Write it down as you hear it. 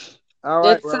All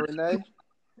right, It's well, Renee,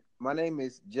 my name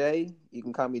is Jay. You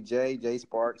can call me Jay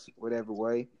Sparks, whatever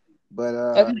way. But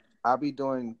okay. I'll be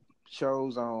doing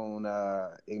shows on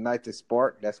Ignite the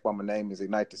Spark. That's why my name is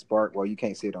Ignite the Spark. Well, you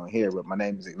can't see it on here, but my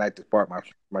name is Ignite the Spark.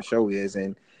 My show is,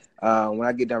 and when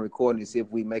I get done recording to see if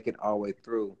we make it all the way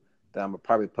through, then I'm gonna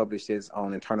probably publish this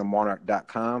on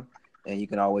internalmonarch.com, and you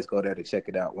can always go there to check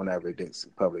it out whenever it gets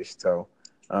published. So,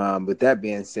 with that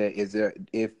being said, is there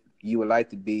if you would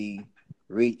like to be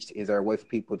reached? Is there a way for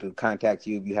people to contact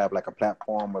you if you have like a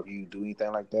platform or if you do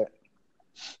anything like that?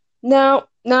 No,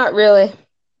 not really.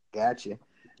 Gotcha.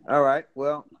 All right.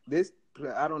 Well, this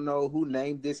I don't know who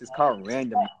named this. It's called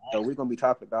random. So we're gonna be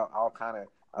talking about all kind of.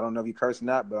 I don't know if you curse or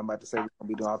not, but I'm about to say we're gonna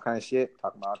be doing all kind of shit,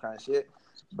 talking about all kind of shit.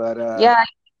 But Yeah,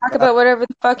 talk about whatever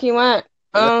the fuck you want.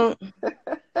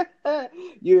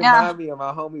 you Yeah, remind me of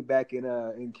my homie back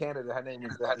in Canada. Her name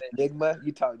is Enigma.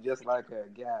 You talk just like her.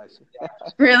 Gosh.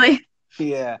 really.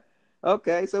 Yeah.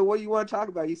 Okay. So what do you want to talk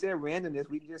about? You said randomness.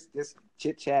 We can just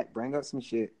chit chat, bring up some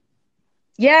shit.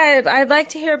 Yeah, I'd like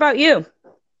to hear about you.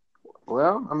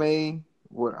 Well, I mean,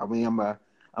 I'm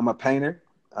a painter.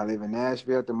 I live in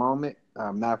Nashville at the moment.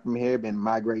 I'm not from here. Been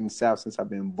migrating south since I've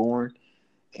been born,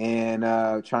 and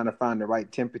trying to find the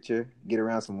right temperature, get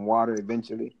around some water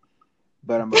eventually.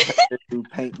 But I'm a painter, do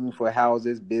painting for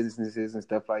houses, businesses, and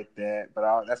stuff like that.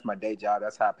 But that's my day job.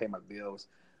 That's how I pay my bills.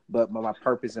 But my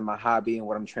purpose and my hobby and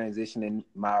what I'm transitioning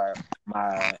my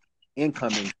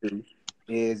income into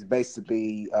is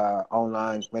basically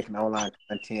online, making online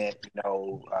content.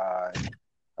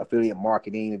 Affiliate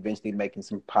marketing, eventually making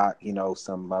some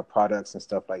some products and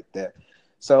stuff like that.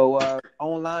 So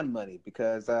online money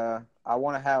because I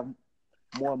want to have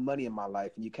more money in my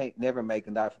life, and you can't never make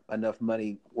enough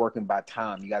money working by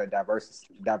time. You got to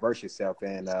diverse yourself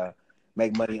and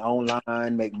make money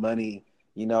online, make money,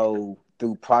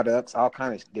 through products, all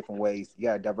kinds of different ways. You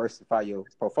got to diversify your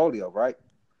portfolio, right?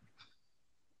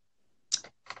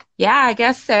 Yeah, I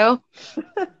guess so. Like,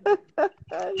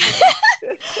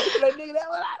 nigga, that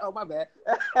one, oh my bad.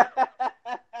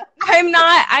 I'm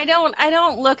not. I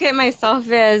don't look at myself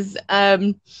as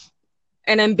an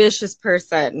ambitious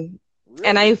person,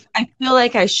 and Really? I feel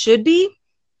like I should be,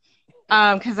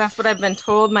 because that's what I've been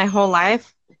told my whole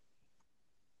life.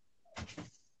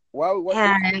 Well, what you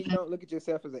mean you And don't look at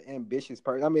yourself as an ambitious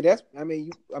person? I mean, that's I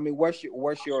mean, what's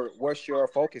your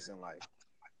focus in life,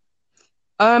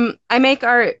 I make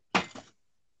art,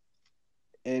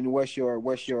 and what's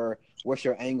your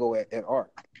angle at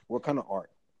art? What kind of art?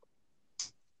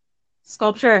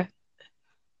 sculpture.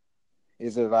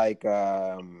 Is it like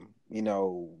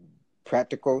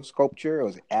practical sculpture or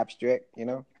is it abstract?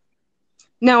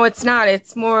 No, it's not.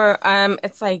 It's more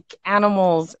it's like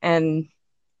animals and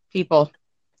people.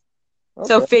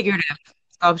 So Okay. figurative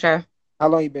sculpture. How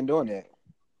long you been doing that?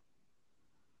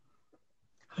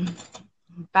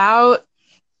 About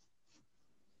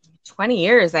 20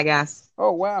 years, I guess.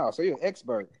 Oh wow, so you're an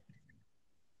expert.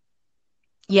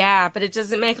 Yeah, but it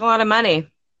doesn't make a lot of money.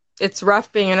 It's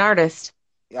rough being an artist.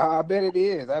 Yeah, I bet it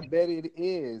is. I bet it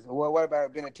is. Well, what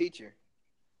about being a teacher?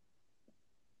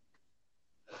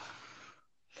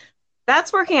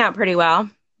 That's working out pretty well.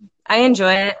 I Oh,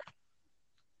 enjoy it.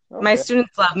 My okay.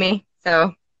 students love me.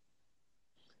 So,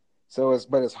 So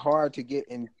it's hard to get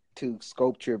into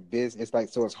sculpture business. It's like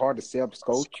so it's hard to sell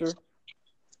sculpture.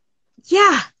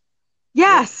 yeah,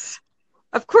 yes,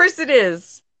 of course it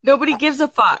is. Nobody gives a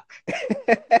fuck.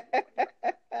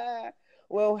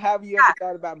 Well, have you ever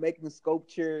thought about making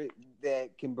sculpture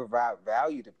that can provide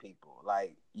value to people?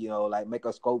 Like, like make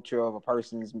a sculpture of a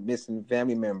person's missing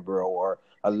family member or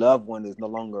a loved one that's no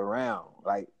longer around.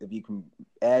 Like, if you can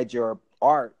add your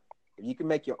art, if you can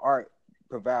make your art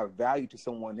provide value to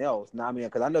someone else. Now, I mean,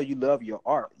 because I know you love your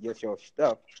art, yes, your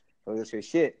stuff, so it's your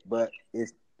shit, but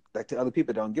it's like to other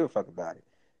people don't give a fuck about it.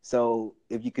 So,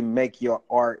 if you can make your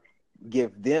art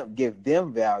give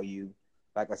them value,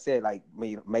 like I said, like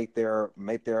make their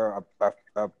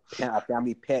a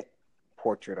family pet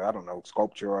portrait, or I don't know,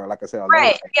 sculpture, or like I said, a logo.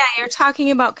 Right. Yeah, you're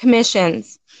talking about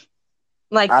commissions.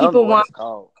 Like I don't know people what want, it's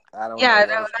called. I don't know yeah, what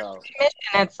it's that's called. a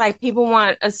commission. It's like people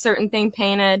want a certain thing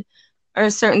painted or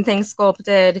a certain thing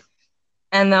sculpted,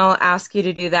 and they'll ask you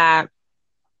to do that.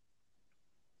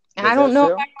 And Does that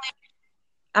sell?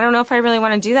 I don't know if I really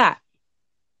want to do that.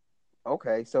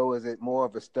 Okay, so is it more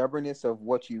of a stubbornness of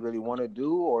what you really want to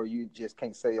do, or you just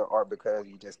can't sell your art because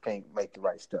you just can't make the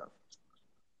right stuff?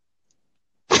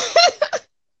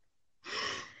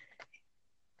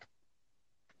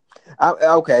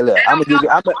 Okay, look, I'm gonna give you.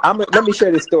 Let me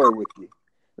share this story with you.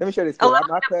 Let me share this A story. little,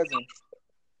 My cousin.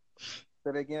 Say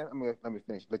that again. Let me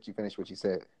finish. Let you finish what you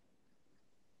said.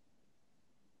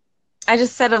 I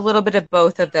just said a little bit of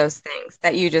both of those things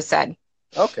that you just said.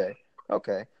 Okay.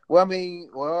 Okay. We our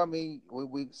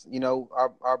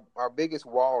biggest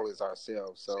wall is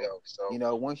ourselves. So,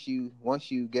 once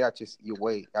you get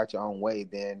out your own way,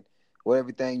 then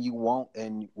everything you want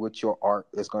and with your art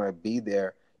is going to be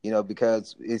there,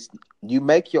 because you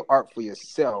make your art for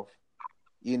yourself,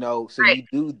 so Right. you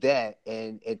do that,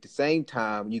 and at the same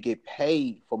time you get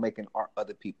paid for making art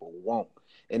other people want.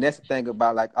 And that's the thing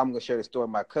about, like, I'm gonna share the story of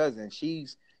my cousin. She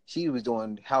was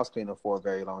doing house cleaning for a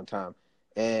very long time,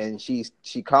 and she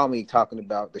called me talking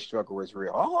about the struggle is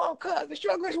real. Oh, cuz the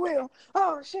struggle is real.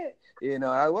 Oh shit.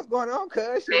 What's going on,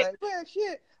 cuz? She like, man,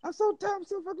 shit, I'm so tired, I'm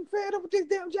so fucking fed up with this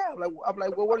damn job. Like, I'm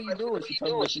like, well, what are you doing? She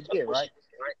told me what she did, right?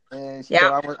 And she Yeah.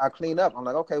 told me I clean up. I'm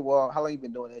like, okay, well, how long you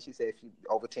been doing that? She said,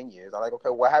 over 10 years. I'm like, okay,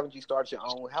 why haven't you started your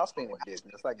own house cleaning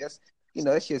business? Like, it's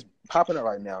just popping up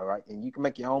right now, right? And you can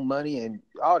make your own money and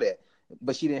all that.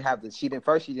 But she didn't have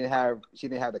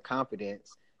the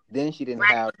confidence. Then she didn't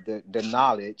have the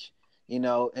knowledge, and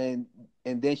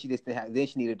then she just didn't have, then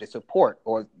she needed the support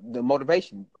or the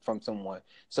motivation from someone.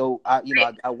 So I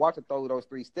walked her through those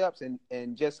 3 steps,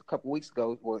 and just a couple weeks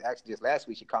ago, well, actually just last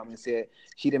week, she called me and said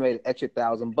she'd have made an extra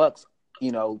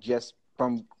 $1,000, just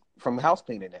from house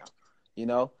cleaning now,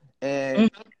 and Mhm.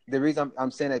 the reason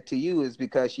I'm saying that to you is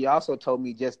because she also told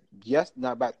me just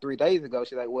not about 3 days ago.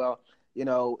 She's like, well,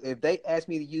 if they ask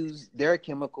me to use their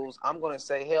chemicals, I'm going to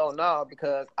say hell no,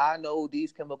 because I know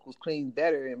these chemicals clean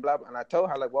better and blah, blah. And I told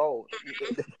her, like, whoa,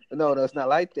 no, it's not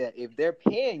like that. If they're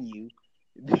paying you,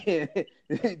 then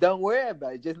don't worry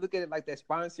about it. Just look at it like they're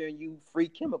sponsoring you free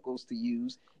chemicals to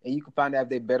use, and you can find out if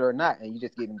they're better or not. And you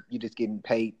just getting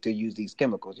paid to use these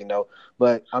chemicals.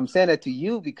 But I'm saying that to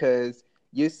you because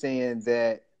you're saying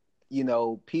that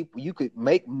people, you could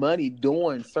make money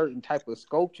doing certain type of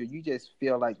sculpture. You just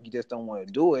feel like you just don't want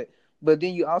to do it. But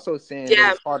then you also saying that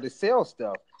Yeah. it's hard to sell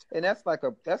stuff, and that's like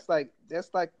a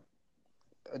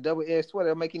double-edged sword. That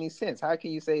don't make any sense. How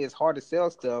can you say it's hard to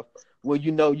sell stuff when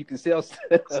you can sell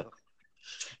stuff?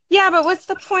 Yeah, but what's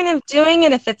the point of doing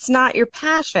it if it's not your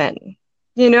passion?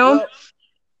 You know? Well,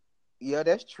 yeah,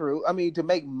 that's true. I mean, to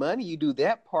make money, you do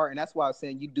that part, and that's why I'm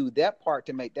saying you do that part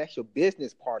to make that's your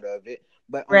business part of it.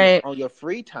 But on Right. on your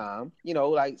free time,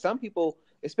 like some people,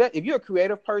 especially if you're a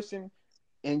creative person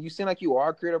and you seem like you are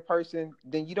a creative person,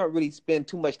 then you don't really spend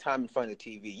too much time in front of the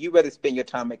TV. You rather spend your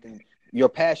time making your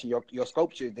passion, your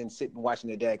sculpture, than sitting watching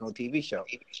the daggone TV show.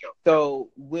 So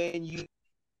when you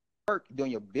work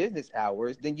during your business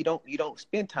hours, then you don't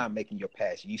spend time making your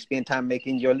passion. You spend time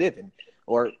making your living,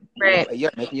 or Right. yeah,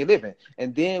 making your living.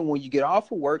 And then when you get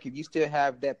off of work, if you still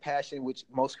have that passion, which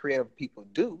most creative people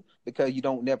do, because you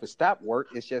don't never stop work,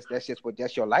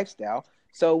 that's your lifestyle.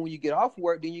 So when you get off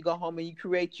work, then you go home and you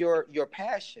create your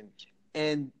passion,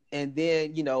 and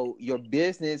then your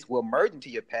business will merge into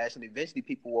your passion. Eventually,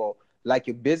 people will like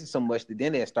your business so much that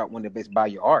then they'll start wanting to buy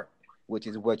your art, which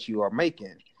is what you are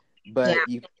making. Yeah. But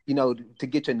to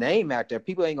get your name out there,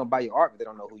 people ain't gonna buy your art if they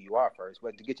don't know who you are first.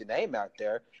 But to get your name out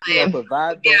there,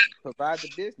 provide the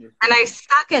business And I then.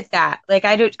 suck at that. Like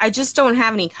I just don't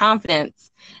have any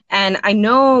confidence. And I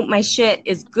know my shit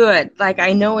is good. Like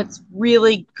I know it's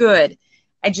really good.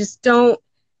 I just don't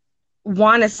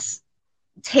want to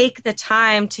take the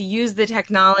time to use the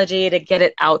technology to get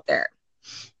it out there.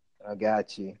 I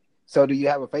got you. So do you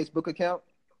have a Facebook account?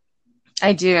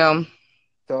 I do.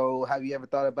 So have you ever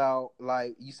thought about,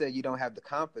 like you said, you don't have the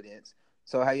confidence?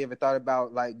 So have you ever thought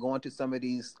about like going to some of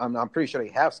these? I'm pretty sure they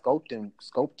have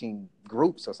sculpting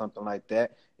groups or something like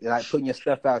that. Like putting your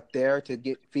stuff out there to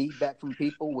get feedback from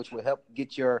people, which will help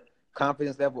get your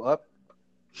confidence level up.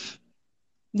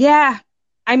 Yeah.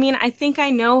 I mean, I think I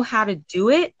know how to do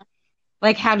it,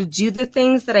 like how to do the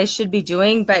things that I should be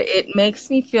doing, but it makes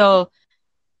me feel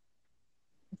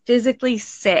physically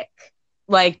sick,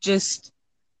 like just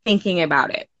thinking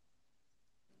about it.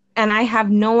 And I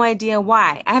have no idea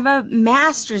why. I have a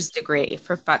master's degree,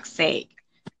 for fuck's sake,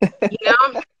 you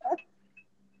know?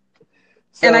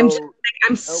 And I'm just So, like,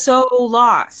 I'm oh, so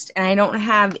lost and I don't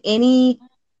have any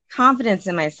confidence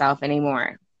in myself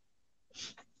anymore.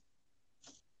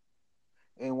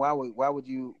 and why would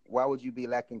you be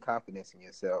lacking confidence in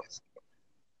yourself?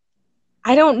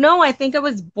 I don't know. I think I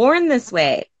was born this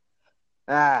way.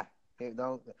 Ah, hey,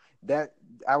 don't that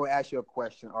I would ask you a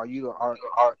question. Are you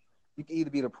can either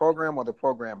be the program or the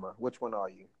programmer. Which one are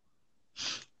you?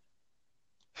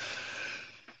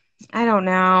 I don't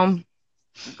know.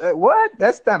 What?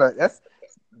 That's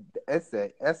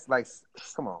like,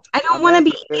 come on. I don't I'm want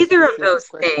to asking be a very either of specific those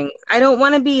question. things. I don't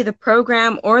want to be the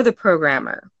program or the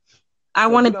programmer. I So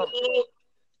want you to don't. be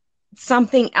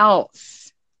something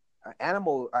else. An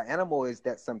animal is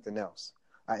that something else.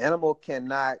 An animal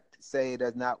cannot say it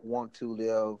does not want to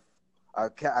live.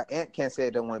 An ant can't say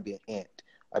it doesn't want to be an ant.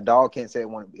 A dog can't say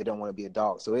it don't want to be a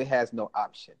dog. So it has no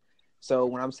option. So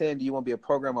when I'm saying, do you want to be a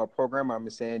programmer or a programmer, I'm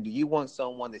saying, do you want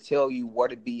someone to tell you where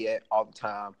to be at all the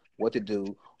time, what to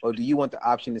do, or do you want the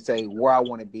option to say where I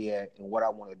want to be at and what I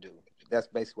want to do? That's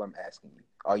basically what I'm asking you.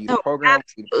 Are you the No, programmer?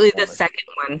 absolutely the second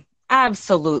one.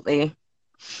 Absolutely.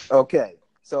 Okay.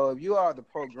 So if you are the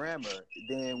programmer,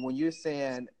 then when you're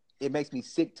saying it makes me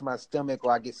sick to my stomach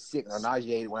or I get sick or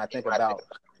nauseated when I think about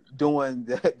doing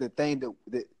the thing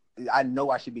that I know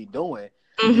I should be doing,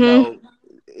 you know,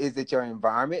 is it your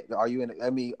environment? Are you in, I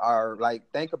mean, are like,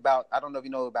 think about, I don't know if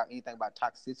you know about anything about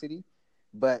toxicity,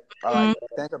 but like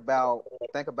think about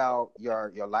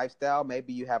your lifestyle.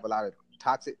 Maybe you have a lot of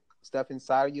toxic stuff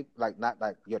inside of you, like not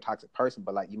like you're a toxic person,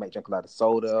 but like you might drink a lot of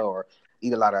soda or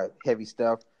eat a lot of heavy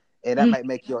stuff, and that might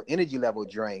make your energy level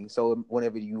drain. So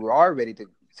whenever you are ready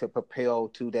to propel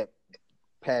to that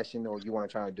passion or you want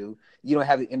to try to do, you don't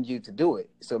have the energy to do it.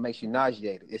 So it makes you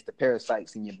nauseated. It's the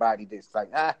parasites in your body that's like,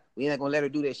 we ain't gonna let her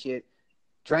do that shit.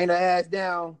 Train her ass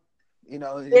down, you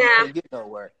know, and you can't get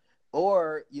nowhere.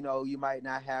 Or, you know, you might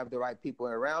not have the right people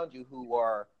around you who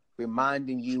are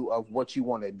reminding you of what you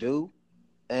want to do.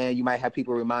 And you might have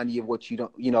people reminding you of what you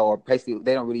don't, you know, or basically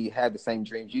they don't really have the same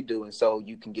dreams you do. And so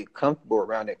you can get comfortable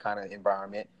around that kind of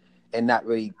environment and not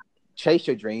really chase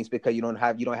your dreams because you don't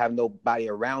have nobody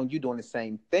around you doing the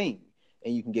same thing.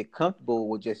 And you can get comfortable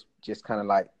with just kind of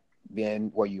like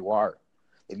being where you are.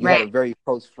 If you had a very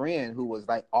close friend who was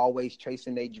like always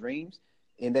chasing their dreams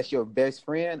and that's your best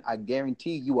friend, I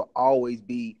guarantee you will always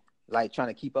be like trying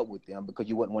to keep up with them because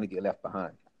you wouldn't want to get left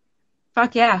behind.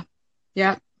 Fuck yeah.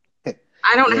 Yeah.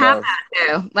 I don't have that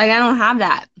though. Like I don't have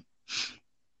that.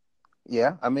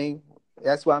 Yeah, I mean,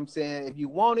 that's what I'm saying. If you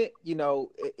want it, you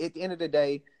know, at the end of the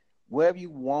day, whatever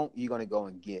you want, you're gonna go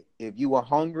and get. If you are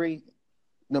hungry,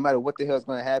 no matter what the hell is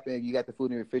gonna happen, if you got the food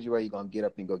in the refrigerator, you're gonna get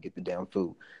up and go get the damn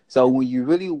food. So when you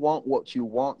really want what you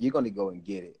want, you're gonna go and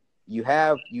get it. You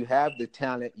have the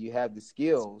talent, you have the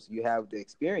skills, you have the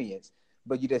experience,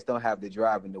 but you just don't have the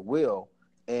drive and the will.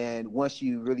 And once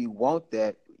you really want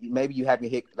that, maybe you haven't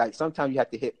hit, like sometimes you have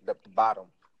to hit the bottom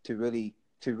to really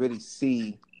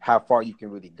see how far you can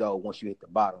really go once you hit the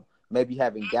bottom. Maybe you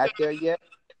haven't got there yet,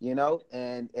 you know,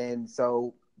 and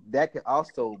so that could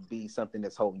also be something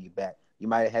that's holding you back. You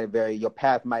might have had your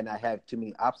path might not have too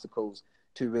many obstacles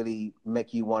to really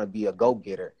make you want to be a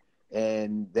go-getter.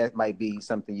 And that might be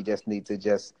something you just need to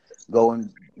just go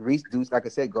and do, like I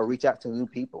said, go reach out to new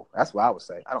people. That's what I would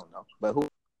say. I don't know, but who